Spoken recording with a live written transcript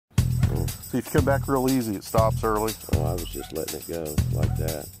See, if you come back real easy, it stops early. Oh, I was just letting it go like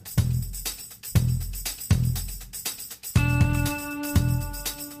that.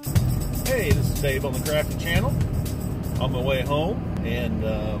 Hey, this is Dave on the Crafting channel. On my way home, and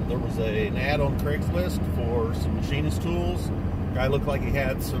there was an ad on Craigslist for some machinist tools. Guy looked like he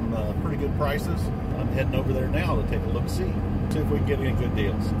had some pretty good prices. I'm heading over there now to take a look, see if we can get any good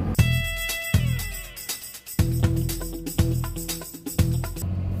deals.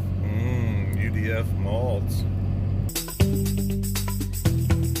 UDF malts.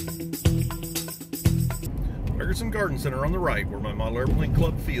 Ferguson Garden Center on the right, where my Model Airplane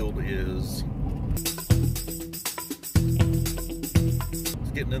Club field is.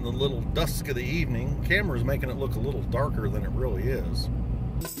 It's getting in the little dusk of the evening. Camera's making it look a little darker than it really is.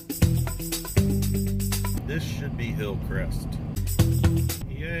 This should be Hillcrest.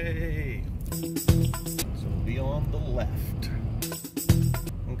 Yay! So we'll be on the left.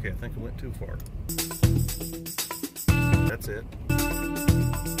 Okay, I think I went too far. That's it.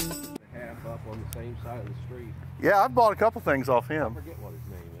 Half up on the same side of the street. Yeah, I've bought a couple things off I him. forget what his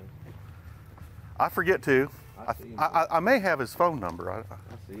name is. I forget too. I may have his phone number. I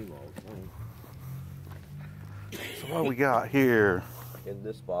see him all the time. So what do we got here? In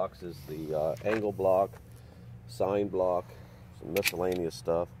this box is the angle block, sign block, some miscellaneous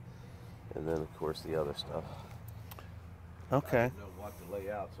stuff, and then of course the other stuff. Okay. I didn't know what to lay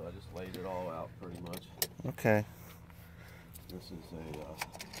out, so I just laid it all out pretty much. Okay. This is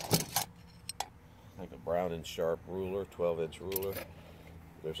like a Brown and Sharpe ruler, 12-inch ruler.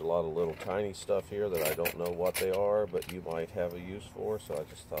 There's a lot of little tiny stuff here that I don't know what they are, but you might have a use for, so I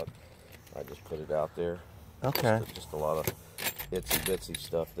just thought I'd just put it out there. Okay. Just a lot of itsy bitsy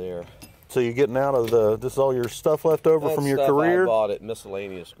stuff there. So you're getting out of this is all your stuff left over That's from your stuff career? I bought at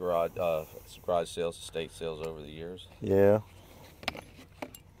miscellaneous garage sales, estate sales over the years. Yeah.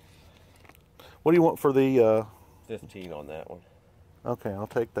 What do you want for the 15 on that one. Okay, I'll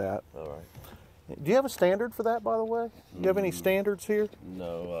take that. All right. Do you have a standard for that, by the way? Do you have any standards here?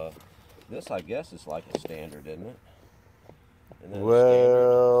 No, this I guess is like a standard, isn't it? And then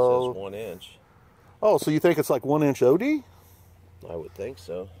Well, it says 1 inch. Oh, so you think it's like 1-inch OD? I would think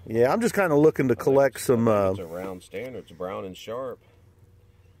so. Yeah, I'm just kind of looking to collect some. It's a round standard. It's Brown and Sharpe.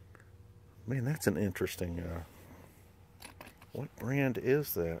 Man, that's an interesting. What brand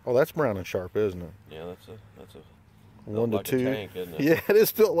is that? Oh, that's Brown and Sharpe, isn't it? Yeah, that's a 1 to like 2. A tank, isn't it? Yeah, it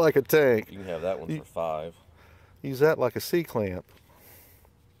is built like a tank. You can have that one for 5. Use that like a C-clamp.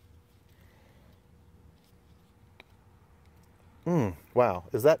 Wow,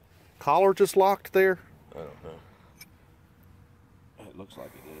 is that collar just locked there? I don't know. It looks like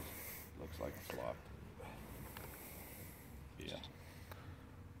it is. Looks like it's locked. Yeah.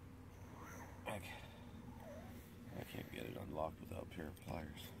 I can't get it unlocked without a pair of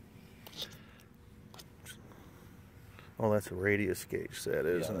pliers. Oh, that's a radius gauge set,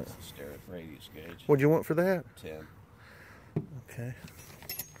 isn't it? That's a stereo radius gauge. What'd you want for that? 10. Okay.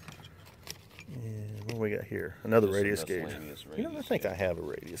 And what do we got here? Another Just radius gauge. You know, I think I have a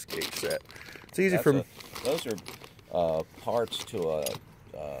radius gauge set. It's easy for me. Those are parts to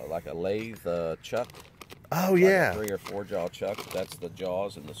like a lathe chuck. Oh, like yeah. A 3 or 4 jaw chuck. That's the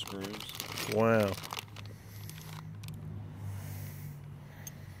jaws and the screws. Wow.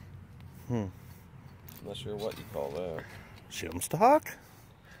 Not sure what you call that. Shim stock?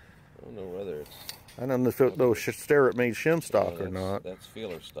 I don't know whether it's. I don't know if those Starrett made shim stock or not. That's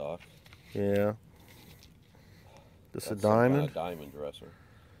feeler stock. Yeah. This That's a diamond? Some kind of diamond dresser.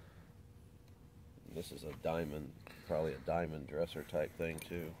 This is a diamond, probably a diamond dresser type thing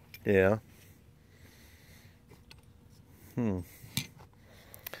too. Yeah. So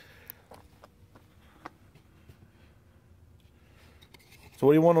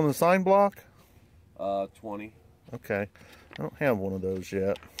what do you want on the sign block? 20. Okay. I don't have one of those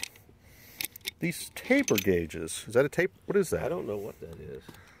yet. These taper gauges. Is that a tape? What is that? I don't know what that is.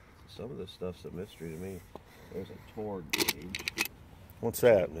 Some of this stuff's a mystery to me. There's a Torg gauge. What's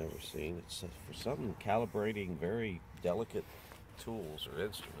that? I've never seen. It's for something calibrating very delicate tools or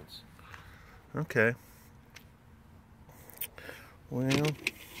instruments. Okay. Well,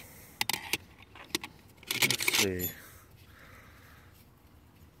 let's see.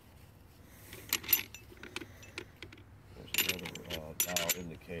 There's another dial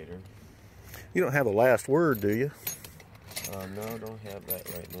indicator. You don't have the last word, do you? No, I don't have that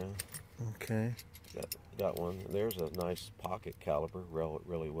right now. Okay. Got one. There's a nice pocket caliber,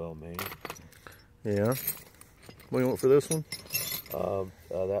 really well made. Yeah. What do you want for this one?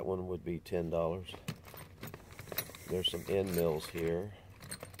 That one would be $10. There's some end mills here.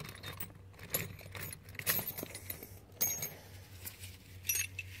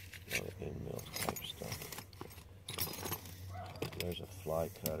 A lot of end fly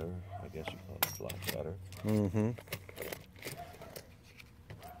cutter. I guess you call it a fly cutter. Mm-hmm.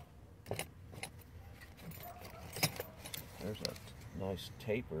 There's a nice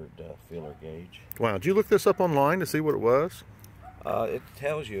tapered feeler gauge. Wow, did you look this up online to see what it was? It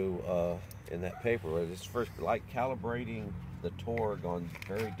tells you in that paper, it's for like calibrating the torque on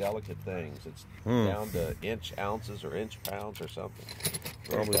very delicate things. It's down to inch ounces or inch pounds or something.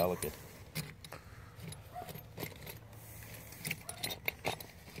 Very delicate.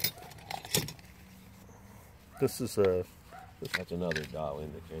 This is That's another dial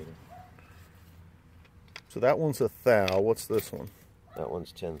indicator. so that one's a thou. What's this one? That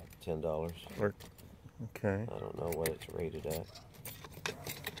one's $10. Okay. I don't know what it's rated at.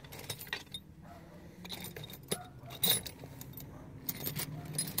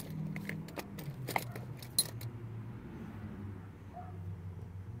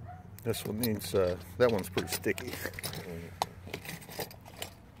 This one needs, that one's pretty sticky.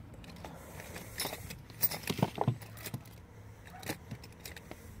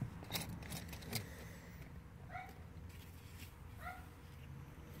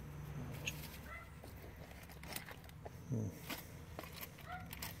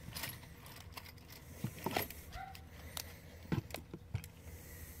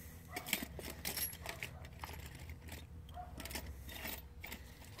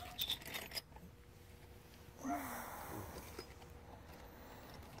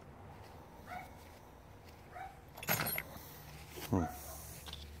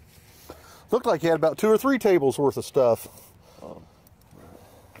 Looked like you had about 2 or 3 tables worth of stuff. Oh,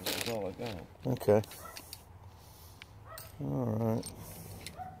 this is all I got. Okay. All right.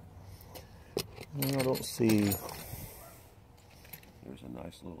 I don't see. There's a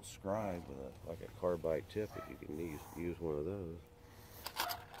nice little scribe with like a carbide tip if you can use one of those.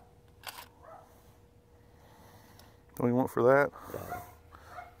 What do you want for that? Yeah.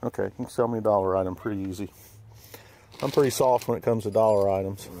 Okay, you can sell me a dollar item pretty easy. I'm pretty soft when it comes to dollar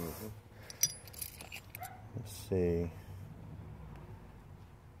items. Mm-hmm. Let's see.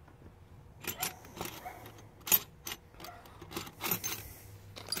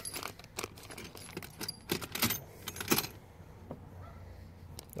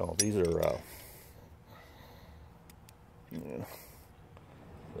 Oh, these are, yeah.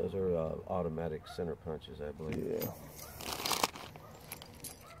 Those are automatic center punches, I believe.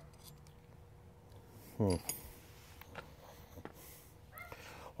 Yeah.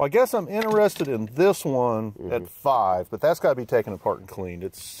 Well, I guess I'm interested in this one at 5, but that's got to be taken apart and cleaned.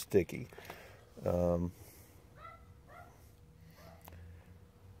 It's sticky. You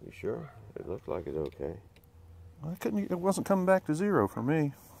sure? It looked like it's okay. I couldn't. It wasn't coming back to 0 for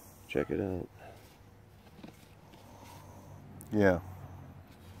me. Check it out. Yeah.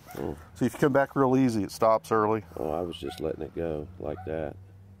 Oh. See, if you come back real easy, it stops early. Oh, I was just letting it go like that.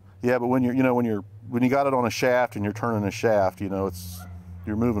 Yeah, but when when you got it on a shaft and you're turning a shaft,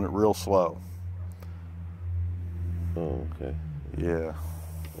 you're moving it real slow. Oh, okay. Yeah.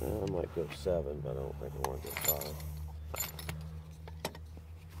 I might go 7, but I don't think I want to go 5.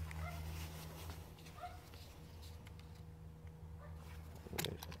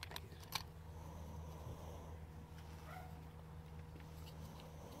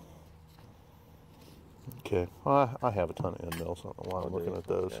 Okay. Well, I have a ton of end mills. I don't know why I'm looking at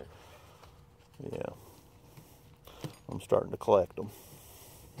those. Okay. Yeah. I'm starting to collect them.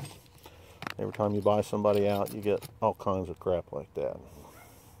 Every time you buy somebody out, you get all kinds of crap like that.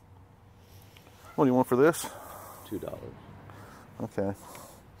 What do you want for this? $2. Okay.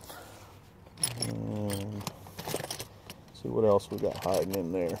 See what else we got hiding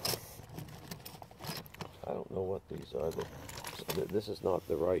in there. I don't know what these are. This is not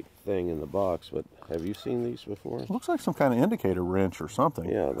the right thing in the box, but have you seen these before? It looks like some kind of indicator wrench or something.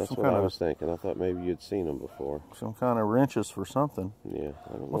 Yeah, that's what I was thinking. I thought maybe you'd seen them before. Some kind of wrenches for something. Yeah,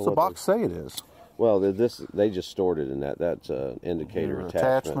 I don't know. What's the box say it is? Well, they just stored it in that. That's an indicator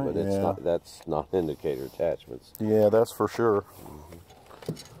attachment, but it's not. That's not indicator attachments. Yeah, that's for sure.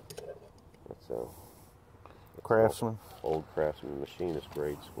 That's Craftsman. Old Craftsman Machinist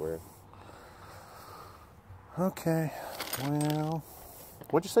grade square. Okay, well,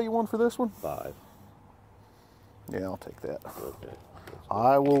 what'd you say you want for this one? 5. Yeah, I'll take that. Okay.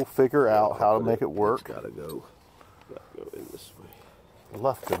 I will figure out how to make it work. Gotta go in this way.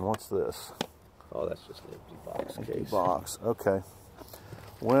 Lufkin, what's this? Oh, that's just an empty box Empty case. box, okay.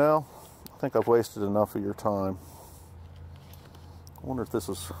 Well, I think I've wasted enough of your time. I wonder if this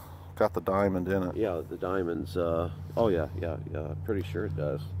has got the diamond in it. Yeah, the diamonds, oh yeah, pretty sure it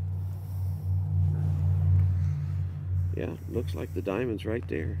does. Yeah, looks like the diamond's right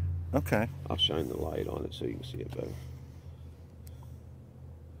there. Okay. I'll shine the light on it so you can see it better.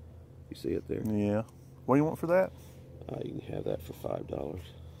 You see it there? Yeah. What do you want for that? You can have that for $5.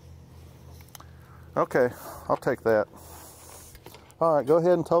 Okay, I'll take that. All right, go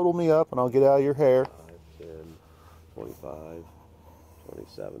ahead and total me up, and I'll get out of your hair. 5, 10, 25,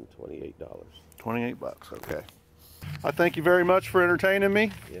 27, $28. 28 bucks. Okay. I thank you very much for entertaining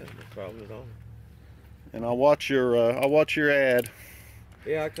me. Yeah, no problem at all. And I'll watch your ad.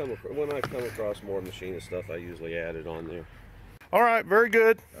 Yeah, when I come across more Machinist stuff, I usually add it on there. All right, very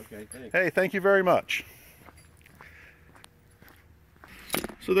good. Okay, thanks. Hey, thank you very much.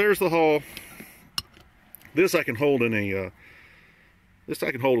 So there's the haul. This I can hold in a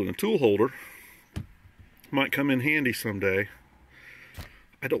tool holder. Might come in handy someday.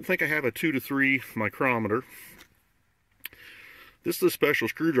 I don't think I have a 2 to 3 micrometer. This is a special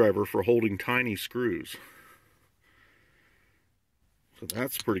screwdriver for holding tiny screws. So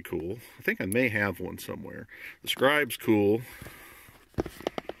that's pretty cool. I think I may have one somewhere. The Scribe's cool.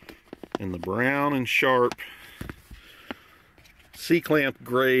 And the Brown and Sharpe C-clamp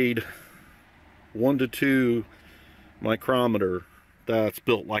grade 1 to 2 micrometer. That's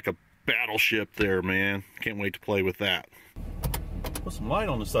built like a battleship there, man. Can't wait to play with that. Put some light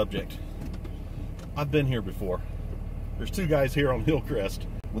on the subject. I've been here before. There's 2 guys here on Hillcrest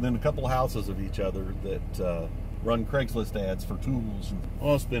within a couple of houses of each other that run Craigslist ads for tools.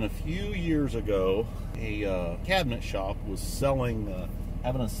 Well, it's been a few years ago. A cabinet shop was selling,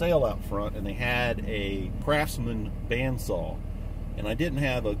 having a sale out front, and they had a Craftsman bandsaw. And I didn't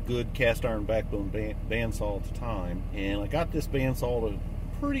have a good cast iron backbone bandsaw at the time, and I got this bandsaw at a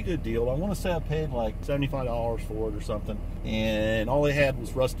pretty good deal. I want to say I paid like $75 for it or something, and all they had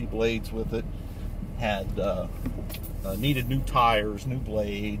was rusty blades with it. Had needed new tires, new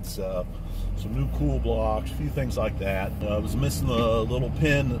blades, some new cool blocks, a few things like that. I was missing the little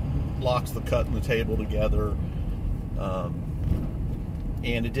pin that locks the cut and the table together,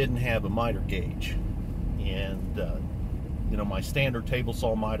 and it didn't have a miter gauge. And you know, my standard table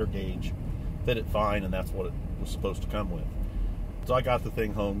saw miter gauge fit it fine, and that's what it was supposed to come with. So I got the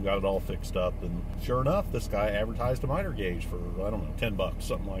thing home, got it all fixed up, and sure enough, this guy advertised a miter gauge for, I don't know, 10 bucks,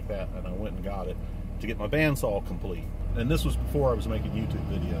 something like that, and I went and got it to get my bandsaw complete. And this was before I was making YouTube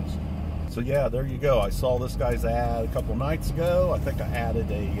videos. So yeah, there you go. I saw this guy's ad a couple nights ago. I think I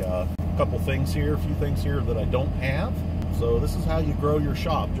added a couple things here, a few things here that I don't have. So this is how you grow your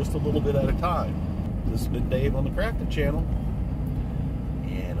shop, just a little bit at a time. This has been Dave on the Crafted channel,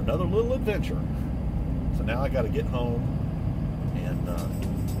 and another little adventure. So now I got to get home and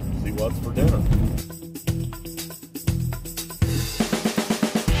see what's for dinner.